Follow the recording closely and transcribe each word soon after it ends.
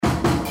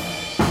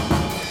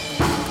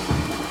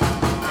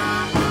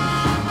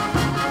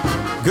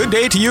Good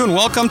day to you and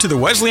welcome to the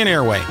Wesleyan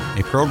Airway,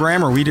 a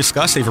program where we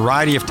discuss a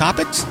variety of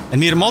topics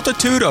and meet a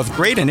multitude of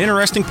great and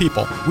interesting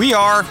people. We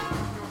are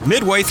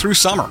midway through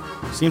summer.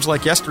 Seems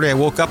like yesterday I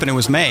woke up and it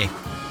was May,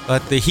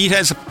 but the heat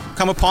has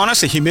come upon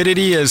us. The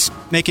humidity is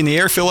making the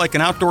air feel like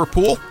an outdoor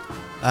pool,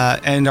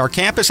 and our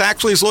campus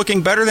actually is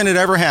looking better than it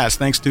ever has,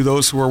 thanks to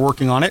those who are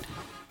working on it.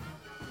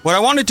 What I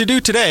wanted to do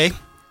today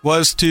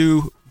was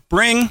to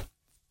bring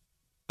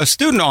a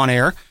student on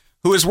air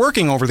who is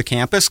working over the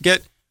campus,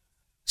 get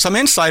some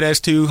insight as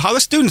to how the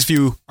students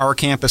view our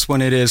campus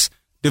when it is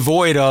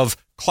devoid of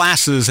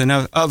classes and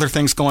other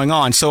things going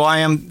on. So I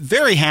am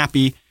very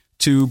happy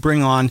to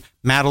bring on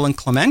Madeline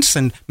Clements.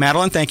 And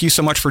Madeline, thank you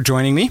so much for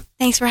joining me.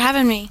 Thanks for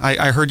having me.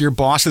 I heard your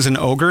boss is an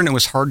ogre and it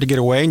was hard to get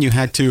away and you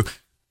had to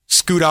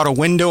scoot out a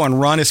window and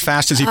run as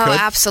fast as you could. Oh,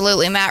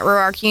 absolutely. Matt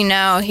Ruark, you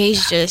know,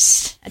 he's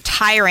just a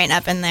tyrant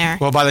up in there.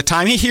 Well, by the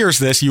time he hears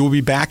this, you will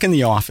be back in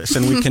the office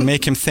and we can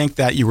make him think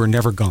that you were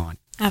never gone.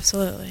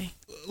 Absolutely.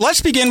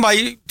 Let's begin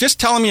by just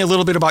telling me a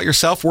little bit about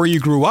yourself, where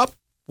you grew up,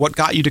 what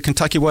got you to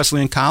Kentucky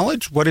Wesleyan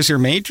College, what is your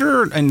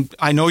major, and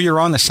I know you're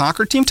on the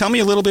soccer team. Tell me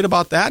a little bit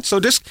about that. So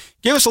just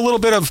give us a little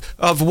bit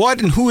of what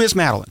and who is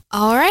Madeline.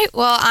 All right.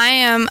 Well, I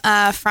am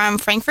from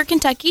Frankfort,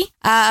 Kentucky,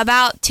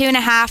 about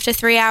 2.5 to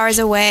 3 hours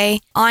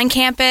away. On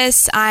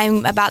campus,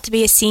 I'm about to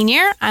be a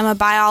senior. I'm a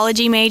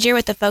biology major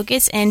with a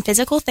focus in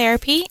physical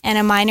therapy and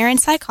a minor in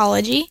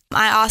psychology.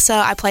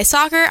 I play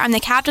soccer. I'm the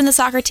captain of the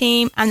soccer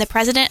team. I'm the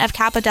president of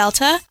Kappa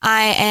Delta.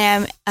 I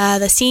am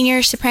the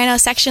senior soprano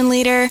section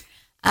leader.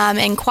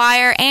 In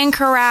choir and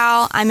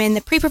chorale. I'm in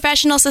the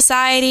pre-professional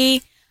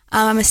society.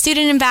 I'm a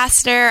student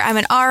ambassador. I'm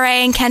an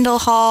RA in Kendall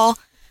Hall.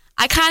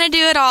 I kind of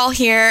do it all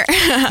here.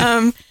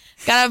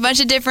 Got a bunch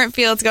of different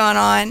fields going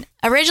on.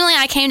 Originally,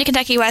 I came to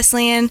Kentucky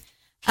Wesleyan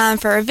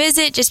for a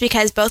visit just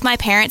because both my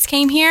parents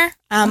came here.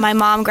 My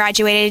mom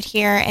graduated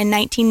here in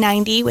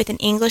 1990 with an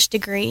English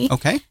degree.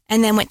 Okay.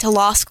 And then went to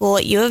law school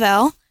at U of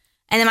L.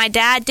 And then my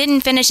dad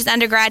didn't finish his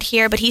undergrad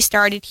here, but he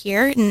started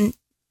here. And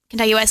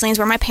Kentucky Wesleyan is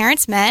where my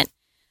parents met.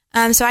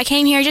 So I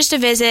came here just to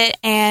visit,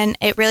 and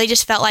it really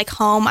just felt like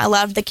home. I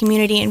loved the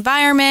community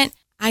environment.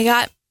 I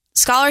got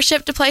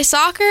scholarship to play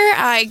soccer.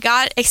 I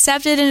got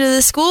accepted into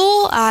the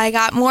school. I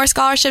got more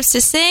scholarships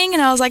to sing,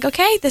 and I was like,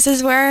 okay, this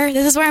is where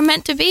I'm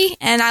meant to be,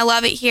 and I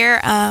love it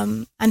here.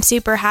 I'm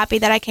super happy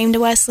that I came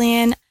to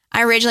Wesleyan.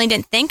 I originally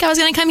didn't think I was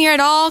going to come here at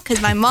all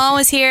because my mom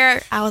was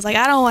here. I was like,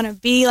 I don't want to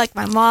be like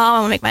my mom. I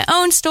want to make my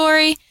own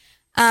story.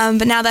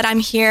 But now that I'm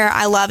here,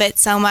 I love it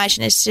so much,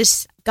 and it's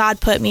just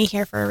God put me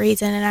here for a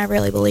reason, and I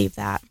really believe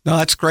that. No,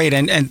 that's great.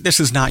 And this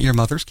is not your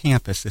mother's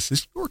campus. This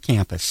is your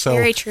campus. So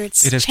very true.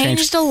 It has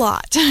changed a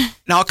lot.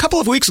 Now, a couple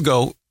of weeks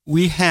ago,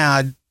 we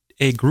had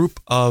a group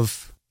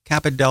of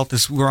Kappa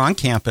Deltas who were on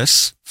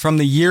campus from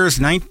the years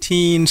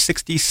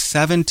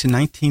 1967 to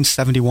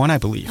 1971, I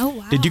believe. Oh,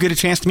 wow. Did you get a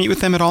chance to meet with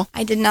them at all?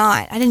 I did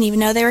not. I didn't even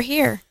know they were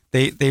here.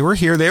 They were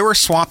here. They were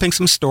swapping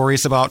some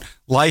stories about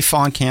life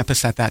on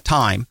campus at that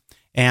time.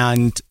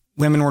 And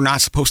women were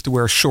not supposed to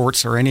wear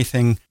shorts or any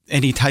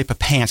type of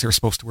pants. They were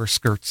supposed to wear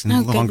skirts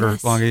and longer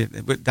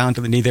down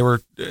to the knee. They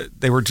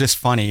were just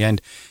funny.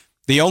 And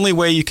the only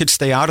way you could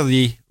stay out of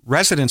the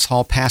residence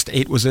hall past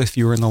 8 was if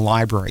you were in the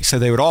library. So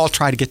they would all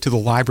try to get to the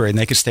library, and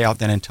they could stay out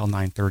then until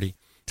 9:30.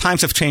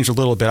 Times have changed a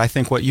little bit. I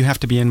think you have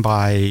to be in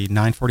by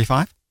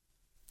 9:45?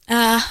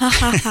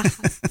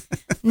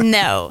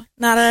 No,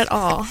 not at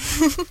all.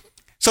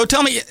 So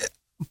tell me,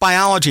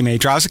 biology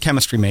major. I was a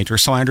chemistry major,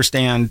 so I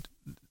understand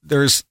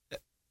there's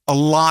a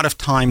lot of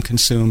time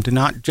consumed, and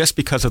not just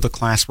because of the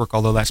classwork,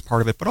 although that's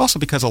part of it, but also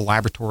because of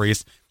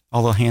laboratories,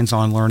 all the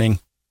hands-on learning.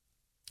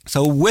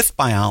 So with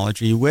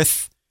biology,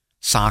 with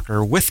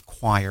soccer, with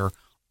choir,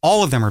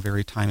 all of them are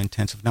very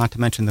time-intensive, not to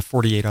mention the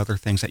 48 other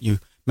things that you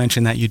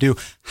mentioned that you do.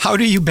 How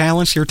do you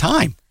balance your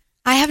time?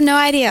 I have no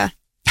idea.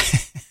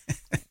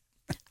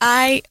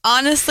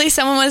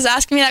 Someone was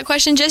asking me that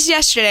question just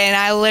yesterday, and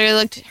I literally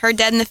looked her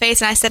dead in the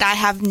face, and I said, I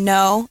have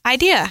no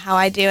idea how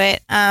I do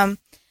it.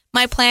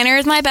 My planner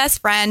is my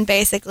best friend,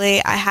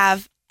 basically. I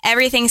have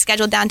everything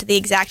scheduled down to the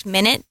exact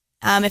minute.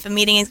 If a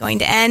meeting is going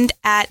to end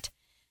at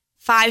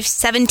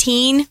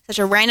 5:17, such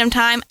a random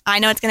time, I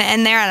know it's going to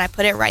end there, and I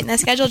put it right in the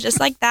schedule just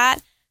like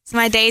that. So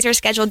my days are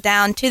scheduled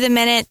down to the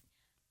minute.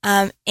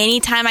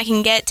 Anytime I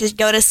can get to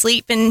go to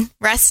sleep and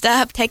rest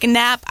up, take a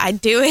nap, I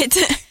do it.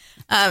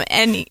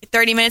 And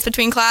 30 minutes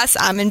between class,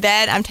 I'm in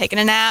bed, I'm taking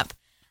a nap.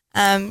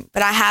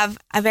 But I have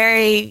a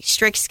very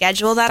strict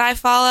schedule that I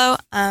follow.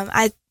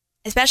 I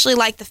especially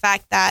like the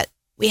fact that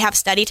we have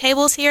study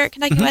tables here at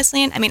Kentucky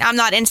Wesleyan. I mean, I'm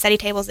not in study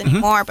tables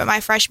anymore, but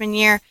my freshman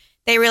year,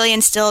 they really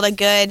instilled a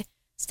good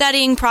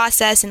studying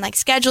process and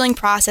scheduling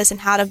process and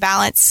how to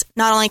balance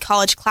not only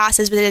college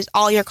classes, but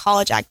all your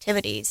college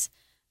activities.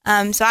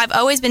 So I've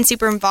always been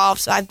super involved.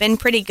 So I've been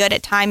pretty good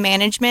at time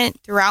management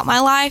throughout my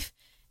life.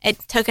 It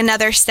took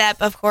another step,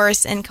 of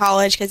course, in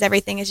college because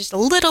everything is just a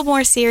little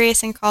more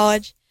serious in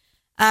college.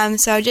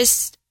 So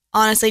just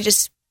honestly,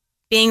 just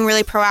being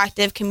really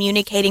proactive,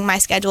 communicating my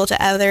schedule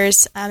to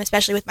others,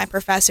 especially with my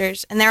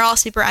professors. And they're all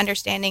super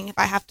understanding if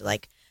I have to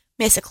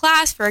miss a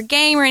class for a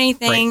game or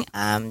anything.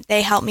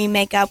 They help me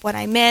make up what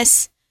I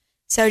miss.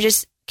 So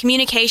just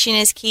communication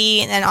is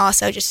key, and then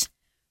also just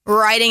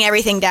writing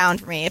everything down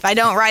for me. If I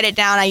don't write it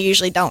down, I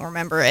usually don't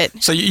remember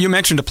it. So you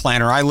mentioned a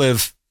planner. I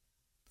live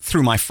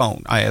through my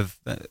phone. I have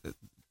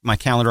my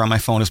calendar on my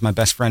phone is my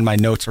best friend. My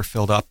notes are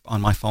filled up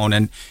on my phone.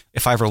 And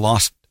if I ever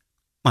lost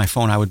my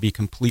phone, I would be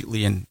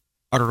completely and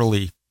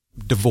utterly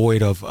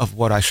devoid of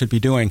what I should be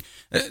doing.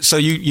 So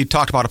you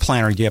talked about a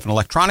planner. Do you have an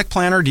electronic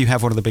planner? Do you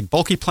have one of the big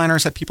bulky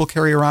planners that people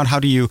carry around?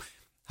 How do you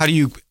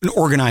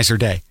organize your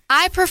day?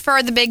 I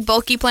prefer the big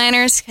bulky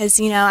planners because,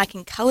 I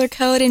can color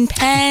code in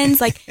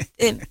pens. Like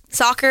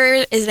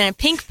soccer is in a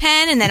pink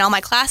pen, and then all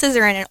my classes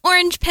are in an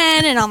orange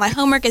pen, and all my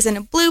homework is in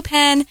a blue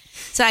pen.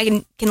 So I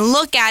can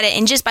look at it,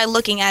 and just by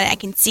looking at it, I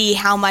can see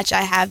how much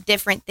I have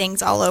different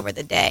things all over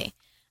the day.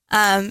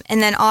 And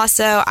then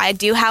also I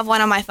do have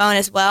one on my phone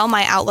as well,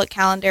 my Outlook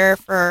calendar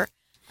for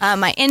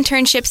my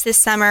internships this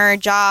summer,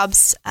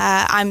 jobs.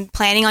 I'm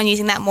planning on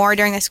using that more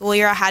during the school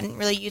year. I hadn't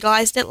really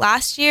utilized it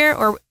last year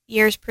or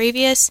years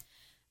previous,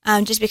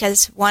 just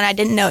because, one, I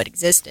didn't know it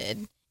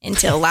existed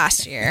until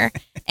last year,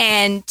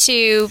 and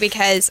two,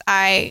 because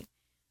I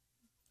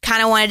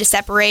kind of wanted to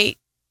separate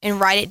and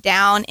write it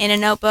down in a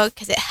notebook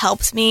because it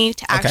helps me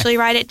to actually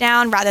write it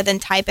down rather than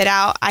type it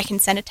out. I can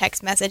send a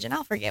text message and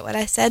I'll forget what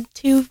I said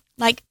 2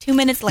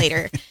 minutes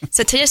later.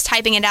 So just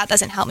typing it out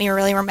doesn't help me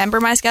really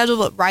remember my schedule,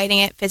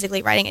 but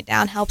physically writing it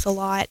down helps a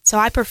lot. So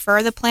I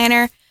prefer the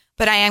planner,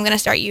 but I am going to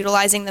start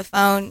utilizing the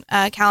phone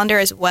calendar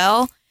as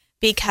well,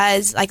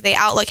 because like the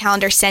Outlook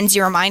calendar sends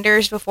you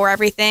reminders before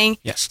everything.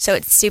 Yes. So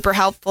it's super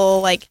helpful.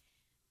 Like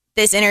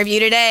this interview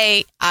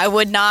today, I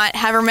would not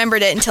have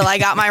remembered it until I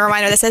got my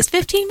reminder that says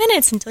 15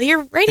 minutes until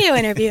your radio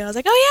interview. I was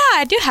like, oh yeah,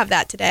 I do have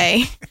that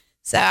today.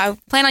 So I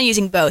plan on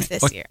using both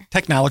this year.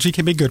 Technology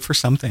can be good for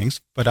some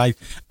things, but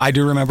I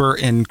do remember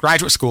in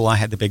graduate school, I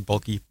had the big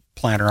bulky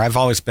planner. I've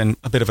always been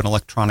a bit of an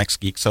electronics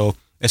geek. So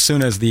as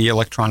soon as the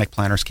electronic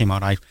planners came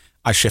out,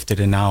 I shifted,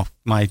 and now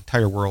my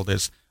entire world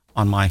is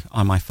on my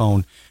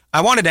phone. I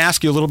wanted to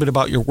ask you a little bit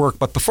about your work,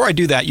 but before I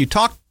do that, you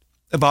talked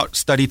about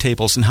study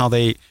tables and how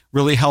they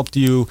really helped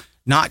you,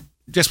 not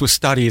just with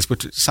studies,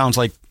 which it sounds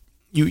like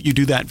you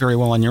do that very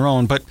well on your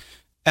own, but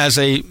as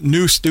a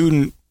new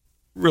student,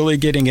 really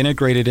getting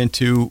integrated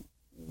into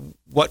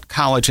what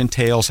college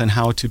entails and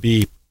how to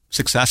be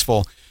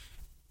successful.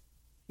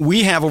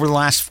 We have, over the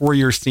last 4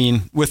 years,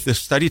 seen with the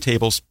study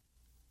tables,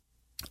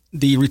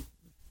 the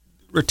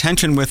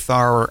retention with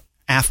our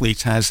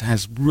athletes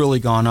has really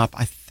gone up,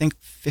 I think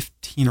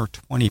 15 or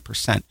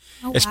 20%.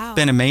 Oh, it's wow.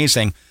 been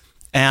amazing.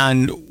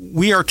 And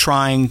we are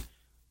trying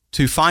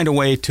to find a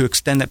way to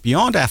extend that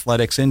beyond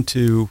athletics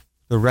into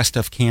the rest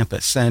of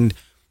campus. And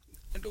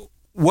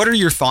what are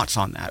your thoughts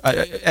on that?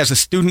 As a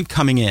student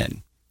coming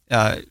in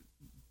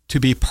to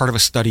be part of a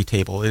study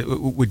table,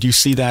 would you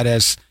see that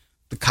as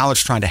the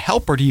college trying to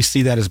help, or do you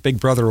see that as Big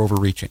Brother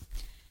overreaching?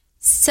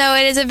 So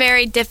it is a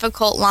very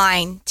difficult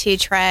line to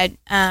tread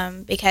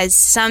because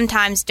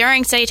sometimes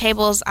during study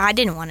tables, I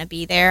didn't want to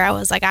be there. I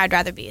was like, I'd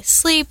rather be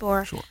asleep,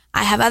 or Sure.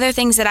 I have other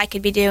things that I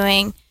could be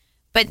doing.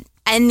 But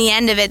in the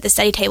end of it, the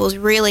study tables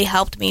really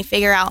helped me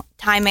figure out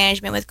time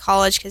management with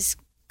college, because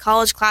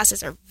college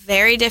classes are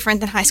very different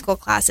than high school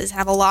classes,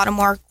 have a lot of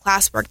more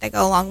classwork that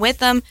go along with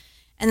them.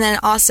 And then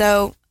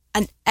also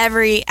an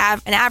average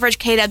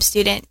KW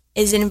student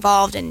is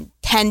involved in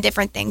 10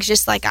 different things,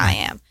 just like I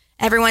am.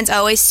 Everyone's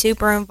always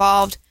super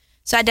involved.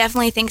 So I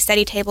definitely think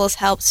study tables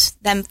helps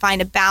them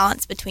find a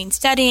balance between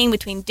studying,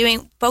 between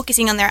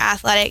focusing on their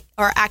athletic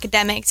or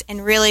academics,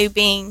 and really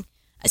being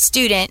a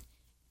student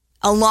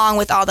along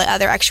with all the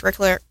other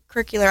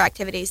extracurricular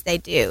activities they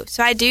do.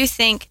 So I do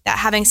think that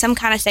having some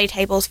kind of study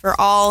tables for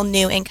all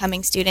new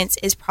incoming students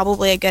is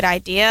probably a good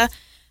idea,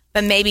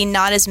 but maybe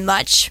not as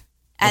much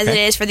as it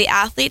is for the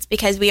athletes,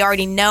 because we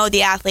already know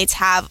the athletes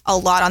have a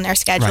lot on their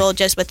schedule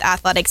just with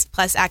athletics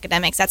plus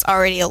academics. That's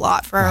already a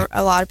lot for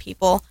a lot of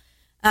people.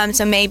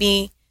 So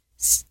maybe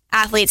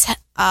athletes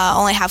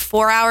only have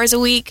 4 hours a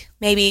week.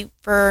 Maybe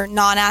for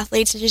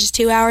non-athletes, it's just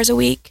 2 hours a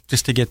week.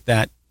 Just to get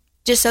that.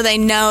 Just so they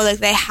know that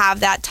they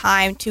have that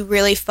time to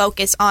really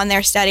focus on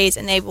their studies,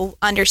 and they will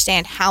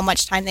understand how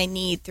much time they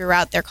need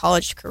throughout their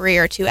college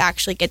career to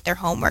actually get their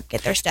homework,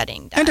 get their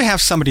studying done. And to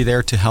have somebody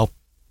there to help.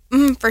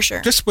 For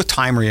sure. Just with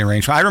time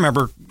rearrangement. I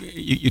remember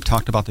you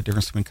talked about the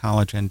difference between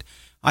college and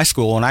high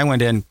school. When I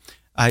went in,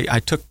 I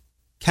took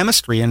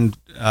chemistry and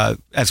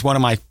as one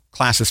of my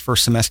classes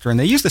first semester, and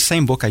they used the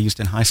same book I used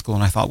in high school,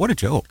 and I thought, what a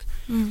joke.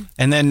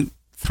 And then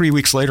 3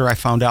 weeks later, I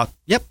found out,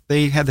 yep,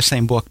 they had the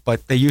same book,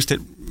 but they used it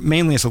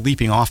mainly as a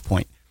leaping off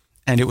point.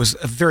 And it was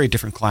a very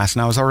different class.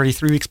 And I was already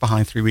 3 weeks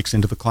behind, 3 weeks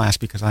into the class,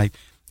 because I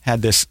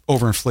had this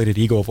overinflated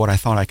ego of what I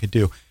thought I could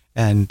do.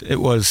 And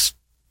it was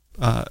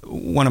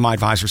one of my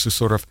advisors who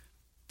sort of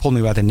pulled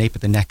me by the nape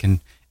of the neck and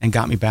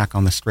got me back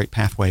on the straight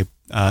pathway.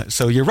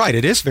 So you're right,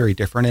 it is very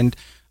different. And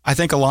I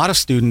think a lot of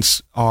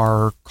students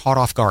are caught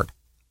off guard.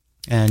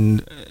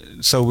 And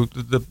so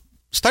the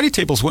study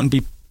tables wouldn't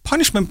be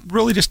punishment,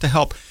 really just to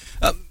help.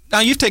 Now,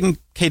 you've taken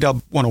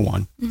KW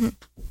 101.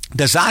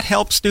 Does that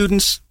help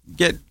students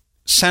get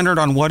centered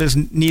on what is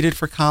needed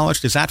for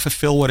college? Does that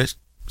fulfill what it's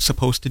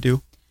supposed to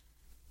do?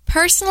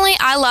 Personally,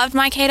 I loved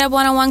my KW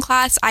 101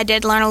 class. I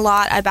did learn a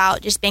lot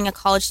about just being a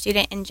college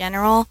student in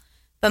general.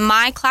 But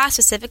my class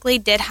specifically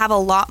did have a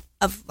lot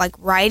of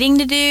writing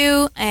to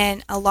do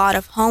and a lot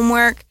of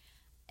homework.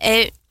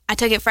 I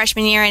took it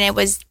freshman year, and it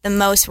was the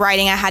most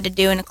writing I had to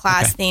do in a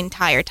class the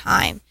entire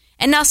time.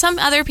 And now some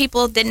other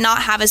people did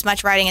not have as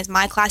much writing as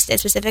my class did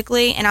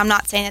specifically, and I'm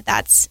not saying that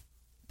that's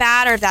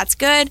bad or if that's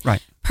good.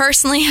 Right.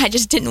 Personally, I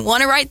just didn't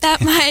want to write that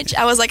much.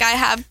 I was like, I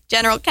have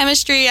general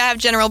chemistry, I have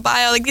general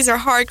bio. These are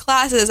hard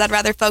classes. I'd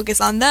rather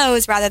focus on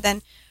those rather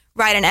than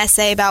write an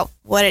essay about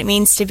what it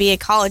means to be a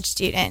college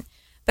student.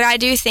 But I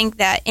do think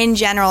that in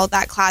general,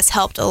 that class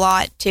helped a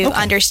lot to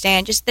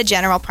understand just the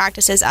general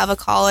practices of a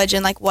college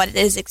and what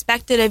is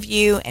expected of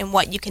you and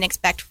what you can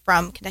expect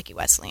from Kentucky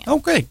Wesleyan.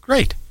 Okay,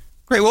 great.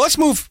 Well, let's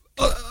move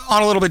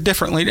on a little bit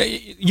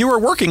differently. You were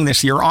working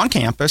this year on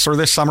campus, or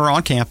this summer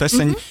on campus,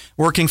 and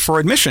working for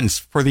admissions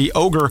for the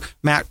ogre,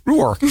 Matt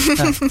Ruark.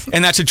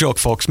 And that's a joke,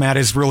 folks. Matt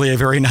is really a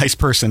very nice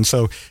person,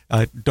 so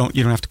you don't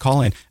have to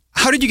call in.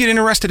 How did you get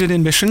interested in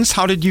admissions?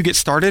 How did you get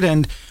started?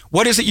 And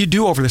what is it you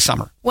do over the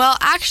summer? Well,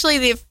 actually,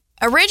 the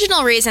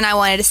original reason I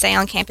wanted to stay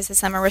on campus this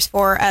summer was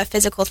for a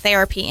physical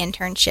therapy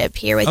internship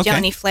here with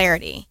Joni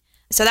Flaherty.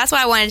 So that's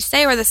why I wanted to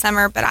stay over the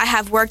summer, but I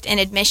have worked in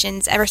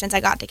admissions ever since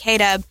I got to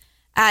KW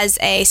as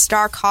a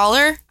star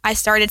caller. I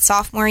started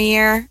sophomore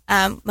year,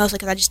 mostly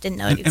because I just didn't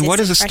know it existed. And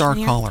what is a star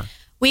caller?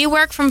 We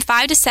work from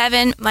 5 to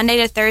 7, Monday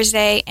to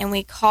Thursday, and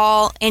we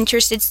call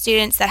interested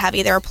students that have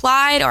either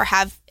applied or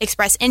have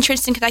expressed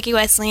interest in Kentucky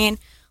Wesleyan.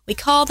 We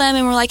call them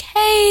and we're like,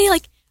 hey,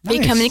 are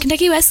you coming to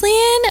Kentucky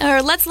Wesleyan?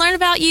 Or let's learn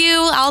about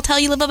you. I'll tell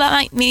you a little bit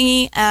about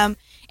me.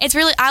 It's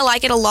really, I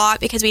like it a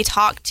lot because we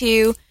talk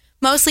to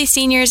mostly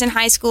seniors in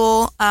high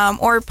school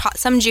or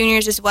some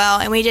juniors as well,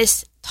 and we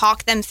just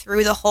talk them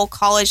through the whole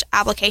college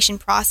application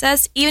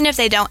process. Even if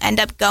they don't end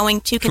up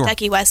going to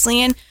Kentucky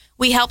Wesleyan,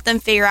 we help them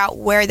figure out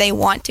where they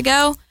want to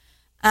go,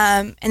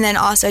 and then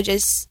also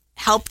just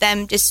help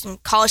them just in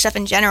college stuff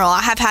in general.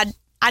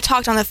 I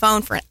talked on the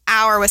phone for an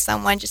hour with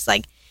someone just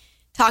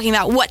talking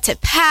about what to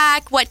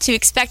pack, what to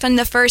expect on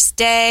the first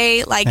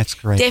day,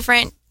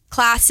 different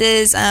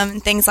classes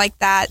and things like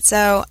that.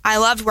 So I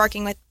loved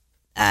working with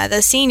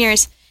the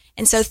seniors.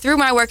 And so through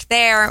my work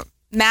there,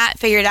 Matt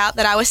figured out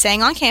that I was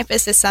staying on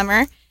campus this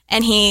summer,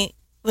 and he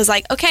was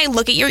like, okay,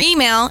 look at your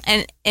email.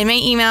 And in my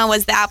email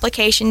was the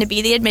application to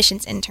be the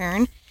admissions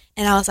intern.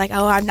 And I was like,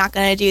 oh, I'm not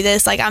going to do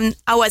this. I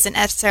wasn't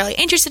necessarily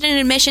interested in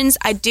admissions.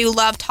 I do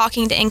love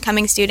talking to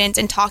incoming students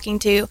and talking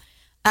to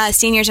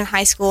seniors in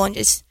high school and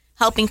just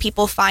helping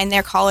people find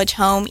their college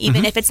home,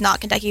 even if it's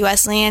not Kentucky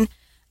Wesleyan.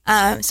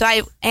 So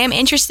I am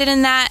interested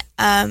in that.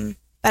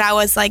 But I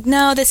was like,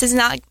 no, this is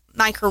not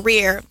my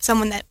career.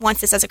 Someone that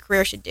wants this as a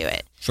career should do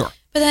it. Sure.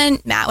 But then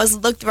Matt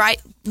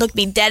looked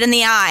me dead in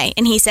the eye,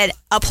 and he said,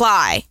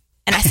 apply.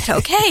 And I said,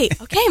 okay,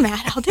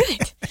 Matt, I'll do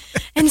it.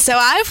 And so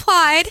I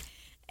applied,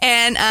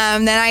 and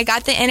then I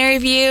got the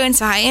interview, and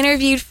so I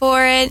interviewed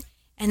for it,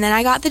 and then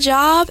I got the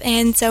job.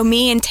 And so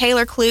me and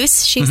Taylor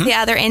Cluse, she's the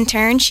other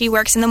intern. She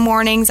works in the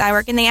mornings. I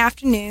work in the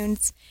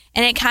afternoons.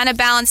 And it kind of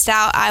balanced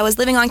out. I was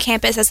living on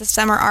campus as a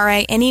summer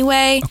RA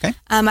anyway. Okay.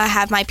 I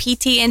have my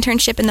PT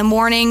internship in the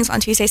mornings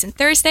on Tuesdays and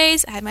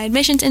Thursdays. I had my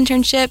admissions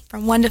internship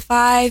from 1 to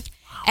 5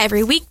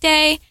 every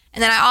weekday.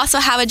 And then I also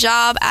have a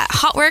job at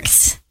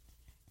Hotworks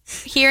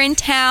here in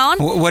town.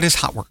 What is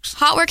Hotworks?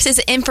 Hotworks is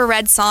an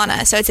infrared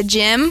sauna. So it's a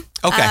gym.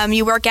 Okay.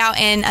 You work out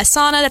in a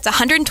sauna that's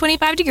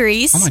 125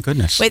 degrees. Oh, my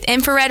goodness. With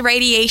infrared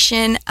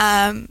radiation.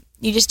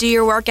 You just do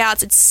your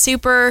workouts. It's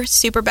super,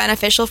 super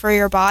beneficial for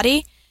your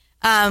body.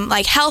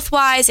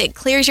 Health-wise, it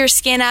clears your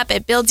skin up,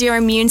 it builds your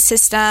immune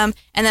system,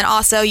 and then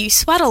also you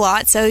sweat a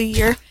lot, so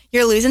you're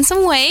losing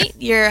some weight.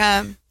 You're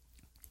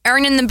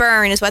earning the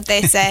burn, is what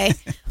they say.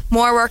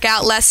 More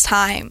workout, less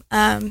time.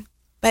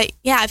 But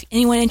yeah, if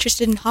anyone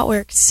interested in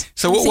Hotworks.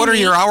 So what are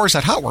your hours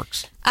at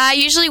Hotworks? I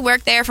usually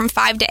work there from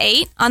 5 to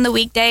 8 on the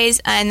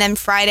weekdays, and then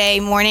Friday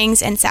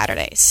mornings and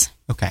Saturdays.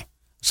 Okay.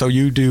 So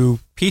you do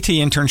PT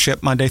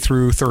internship Monday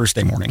through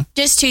Thursday morning.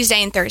 Just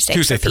Tuesday and Thursday.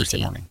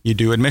 Thursday morning. You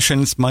do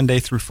admissions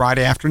Monday through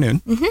Friday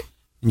afternoon.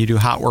 And you do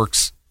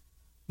Hotworks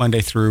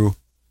Monday through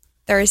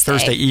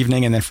Thursday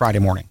evening, and then Friday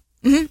morning.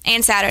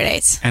 And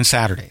Saturdays.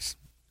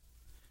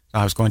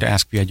 I was going to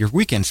ask if you had your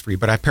weekends free,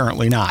 but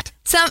apparently not.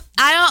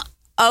 I don't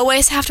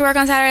always have to work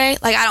on Saturday.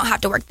 I don't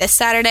have to work this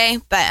Saturday,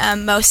 but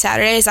most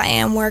Saturdays I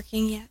am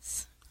working,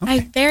 yes. Okay. I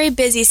have a very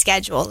busy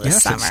schedule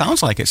this summer. Yes, it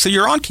sounds like it. So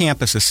you're on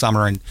campus this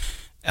summer, and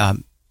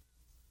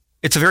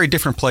it's a very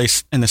different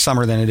place in the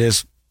summer than it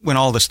is when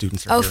all the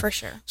students are here. Oh, for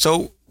sure.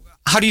 So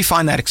how do you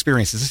find that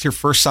experience? Is this your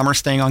first summer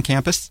staying on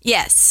campus?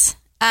 Yes.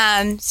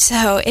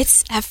 So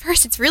at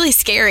first it's really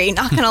scary,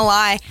 not going to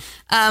lie.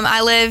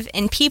 I live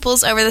in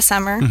Peoples over the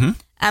summer,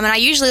 and I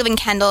usually live in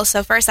Kendall,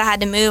 so first I had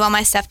to move all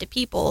my stuff to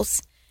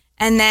Peoples.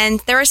 And then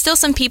there were still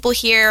some people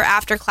here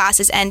after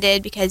classes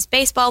ended because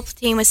baseball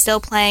team was still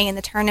playing in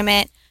the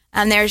tournament.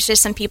 There's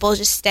just some people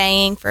just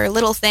staying for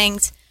little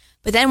things.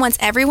 But then once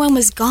everyone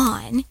was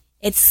gone,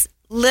 it's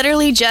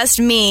literally just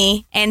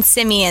me and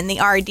Simeon,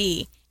 the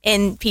RD,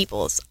 in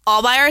Peoples,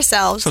 all by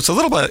ourselves. So it's a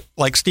little bit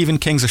like Stephen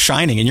King's The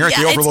Shining, and you're at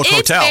the Overlook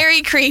Hotel. It's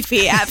very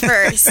creepy at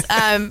first.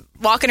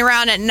 Walking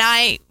around at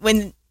night,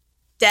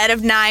 dead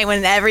of night,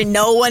 when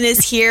no one is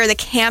here, the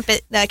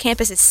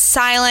campus is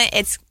silent.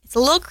 It's a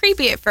little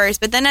creepy at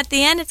first, but then at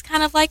the end, it's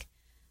kind of like,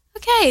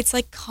 okay, it's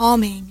like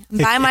calming. I'm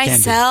by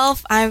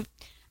myself. I'm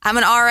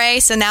an RA,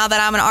 so now that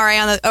I'm an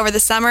RA over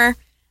the summer,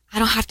 I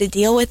don't have to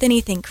deal with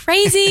anything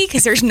crazy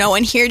because there's no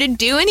one here to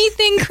do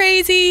anything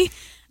crazy.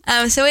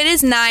 So it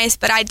is nice,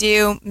 but I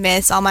do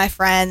miss all my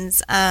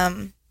friends.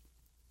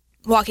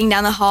 Walking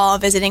down the hall,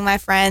 visiting my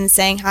friends,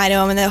 saying hi to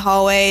them in the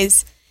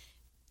hallways.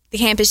 The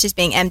campus just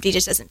being empty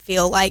just doesn't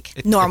feel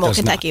like normal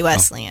Kentucky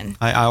Wesleyan. No.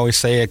 I always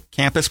say a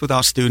campus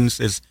without students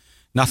is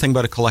nothing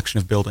but a collection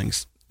of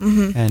buildings,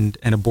 and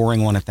a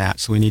boring one at that.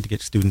 So we need to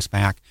get students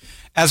back.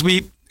 As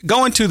we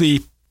go into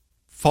the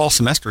fall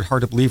semester,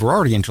 hard to believe we're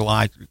already in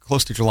July,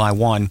 close to July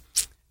 1.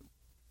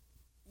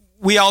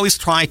 We always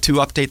try to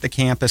update the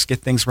campus, get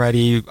things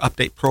ready,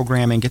 update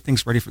programming, get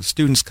things ready for the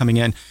students coming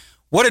in.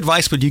 What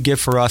advice would you give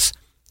for us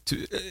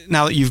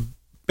now that you've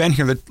been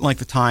here the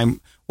length of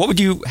time? What would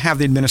you have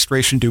the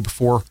administration do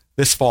before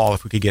this fall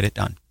if we could get it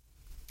done?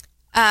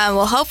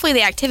 Well, hopefully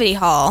the activity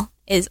hall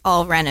is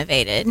all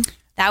renovated.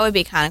 That would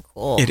be kind of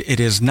cool.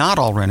 It is not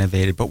all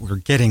renovated, but we're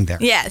getting there.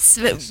 Yes.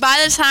 But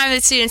by the time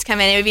the students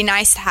come in, it would be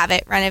nice to have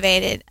it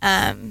renovated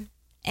and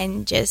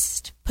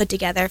just put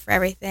together for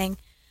everything.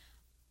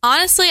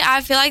 Honestly,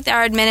 I feel like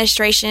our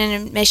administration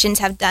and admissions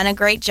have done a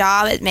great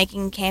job at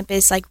making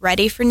campus like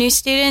ready for new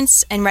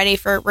students and ready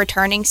for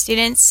returning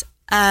students.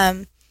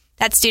 I'm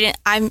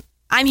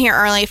here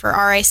early for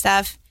RA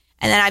stuff,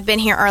 and then I've been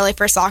here early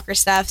for soccer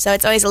stuff, so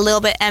it's always a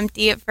little bit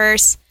empty at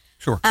first.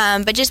 Sure.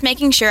 But just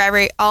making sure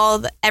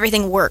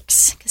everything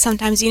works, because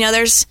sometimes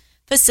there's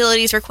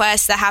facilities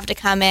requests that have to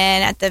come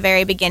in at the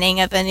very beginning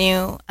of a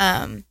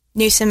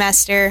new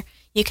semester.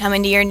 You come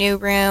into your new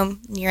room,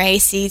 and your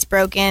AC's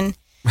broken.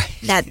 Right.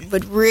 That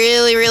would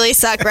really, really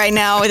suck right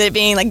now with it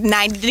being like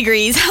 90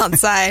 degrees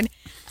outside.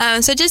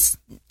 So just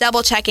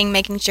double checking,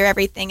 making sure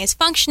everything is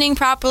functioning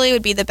properly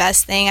would be the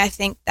best thing I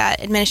think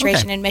that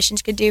administration and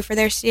admissions could do for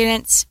their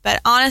students.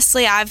 But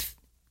honestly, I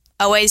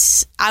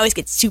always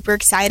get super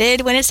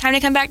excited when it's time to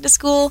come back to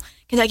school.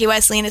 Kentucky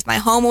Wesleyan is my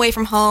home away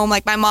from home.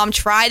 Like, my mom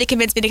tried to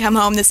convince me to come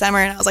home this summer,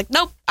 and I was like,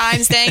 nope,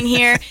 I'm staying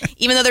here.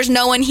 Even though there's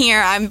no one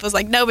here, I was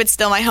like, nope, it's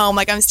still my home.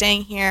 Like, I'm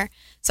staying here.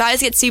 So I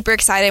just get super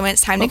excited when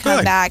it's time to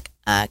come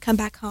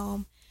back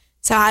home.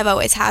 So I've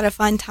always had a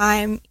fun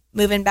time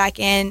moving back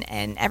in,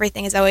 and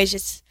everything is always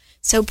just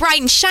so bright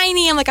and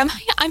shiny. I'm like, I'm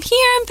here,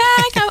 I'm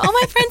back. All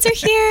my friends are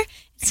here.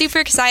 It's super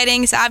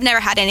exciting. So I've never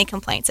had any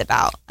complaints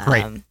about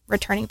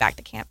returning back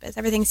to campus.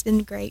 Everything's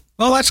been great.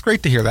 Well, that's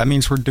great to hear. That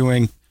means we're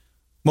doing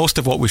most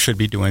of what we should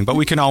be doing, but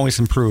we can always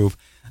improve.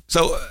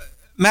 So,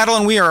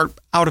 Madeline, we are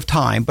out of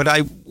time, but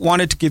I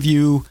wanted to give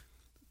you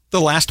the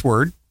last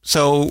word.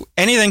 So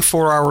anything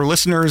for our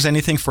listeners,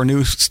 anything for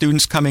new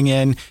students coming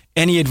in,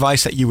 any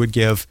advice that you would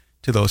give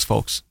to those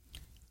folks?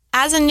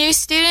 As a new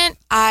student,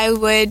 I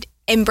would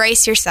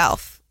embrace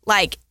yourself.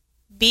 Like,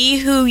 be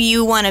who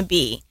you want to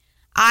be.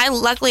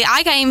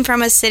 I came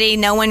from a city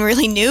no one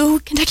really knew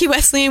Kentucky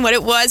Wesleyan, what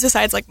it was,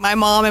 besides like my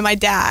mom and my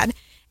dad.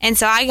 And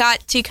so I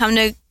got to come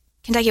to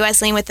Kentucky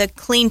Wesleyan with a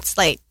clean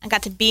slate. I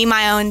got to be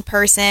my own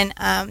person.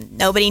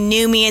 Nobody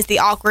knew me as the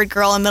awkward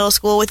girl in middle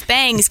school with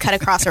bangs cut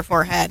across her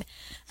forehead.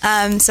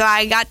 So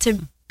I got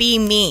to be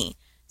me.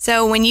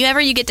 So whenever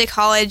you get to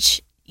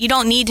college, you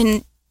don't need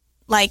to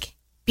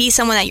be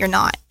someone that you're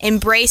not.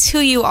 Embrace who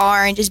you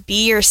are and just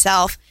be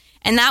yourself.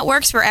 And that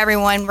works for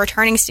everyone,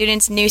 returning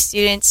students, new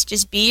students.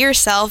 Just be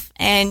yourself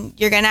and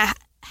you're going to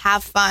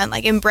have fun.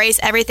 Embrace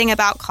everything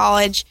about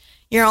college.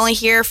 You're only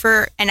here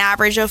for an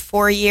average of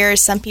 4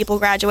 years. Some people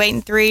graduate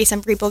in 3,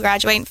 some people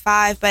graduate in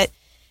 5. But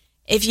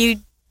if you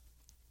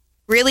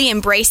really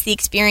embrace the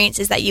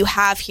experiences that you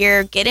have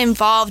here, get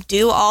involved,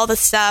 do all the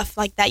stuff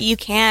that you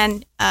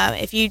can.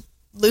 If you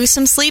lose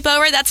some sleep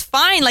over it, that's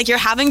fine. You're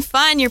having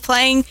fun. You're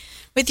playing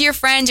with your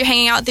friends. You're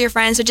hanging out with your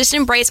friends. So just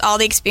embrace all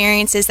the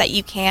experiences that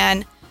you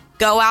can.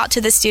 Go out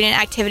to the Student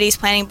Activities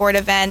Planning Board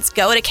events.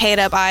 Go to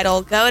K-Dub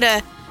Idol. Go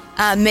to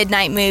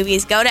midnight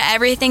movies. Go to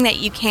everything that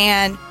you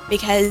can,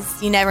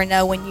 because you never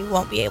know when you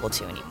won't be able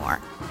to anymore.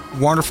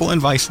 Wonderful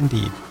advice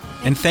indeed.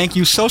 And thank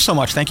you so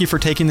much. Thank you for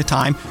taking the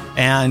time.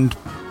 And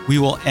we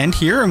will end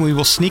here, and we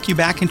will sneak you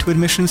back into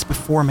admissions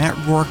before Matt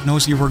Ruark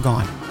knows you were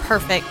gone.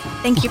 Perfect.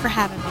 Thank you for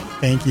having me.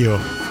 Thank you.